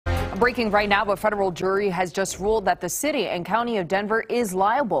Breaking right now, a federal jury has just ruled that the city and county of Denver is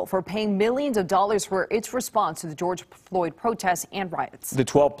liable for paying millions of dollars for its response to the George Floyd protests and riots. The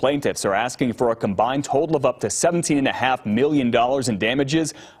 12 plaintiffs are asking for a combined total of up to $17.5 million in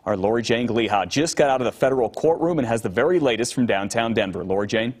damages. Our Lori Jane Gliha just got out of the federal courtroom and has the very latest from downtown Denver. Lori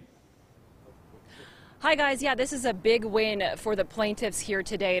Jane. Hi guys, yeah, this is a big win for the plaintiffs here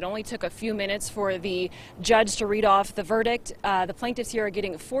today. It only took a few minutes for the judge to read off the verdict. The plaintiffs here are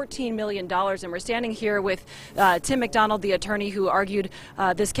getting $14 million, and we're standing here with Tim McDonald, the attorney who argued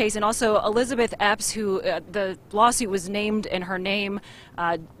this case, and also Elizabeth Epps, who the lawsuit was named in her name.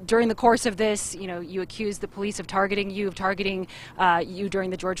 During the course of this, you accused the police of targeting you, during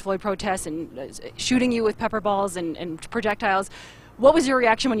the George Floyd protests and shooting you with pepper balls and projectiles. What was your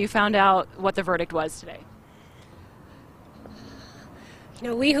reaction when you found out what the verdict was today?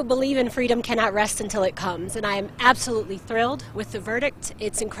 We who believe in freedom cannot rest until it comes, and I am absolutely thrilled with the verdict.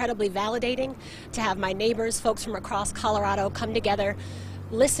 It's incredibly validating to have my neighbors, folks from across Colorado, come together,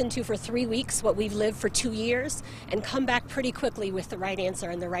 listen to for 3 weeks what we've lived for 2 years, and come back pretty quickly with the right answer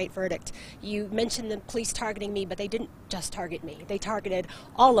and the right verdict. You mentioned the police targeting me, but they didn't just target me. They targeted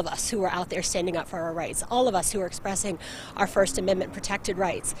all of us who were out there standing up for our rights, all of us who are expressing our First Amendment protected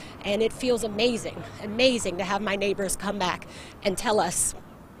rights. And it feels amazing, amazing to have my neighbors come back and tell us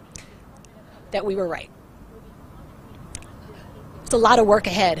that we were right. It's a lot of work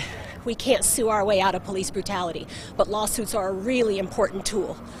ahead. We can't sue our way out of police brutality, but lawsuits are a really important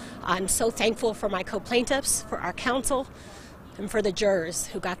tool. I'm so thankful for my co-plaintiffs, for our counsel, and for the jurors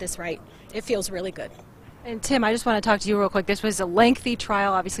who got this right. It feels really good. And Tim, I just want to talk to you real quick. This was a lengthy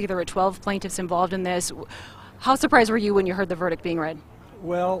trial. Obviously, there were 12 plaintiffs involved in this. How surprised were you when you heard the verdict being read?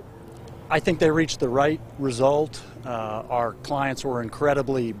 Well, I think they reached the right result. Our clients were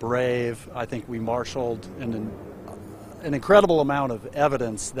incredibly brave. I think we marshaled an incredible amount of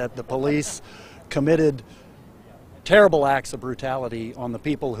evidence that the police committed terrible acts of brutality on the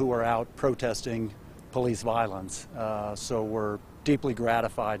people who were out protesting police violence. So we're deeply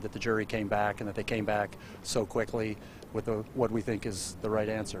gratified that the jury came back and that they came back so quickly with what we think is the right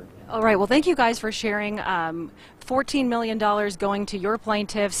answer. All right, well, thank you guys for sharing. $14 million going to your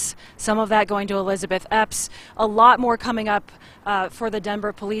plaintiffs, some of that going to Elizabeth Epps, a lot more coming up for the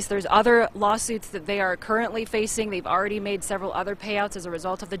Denver police. There's other lawsuits that they are currently facing. They've already made several other payouts as a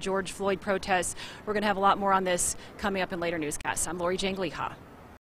result of the George Floyd protests. We're going to have a lot more on this coming up in later newscasts. I'm Lori Jane Gliha.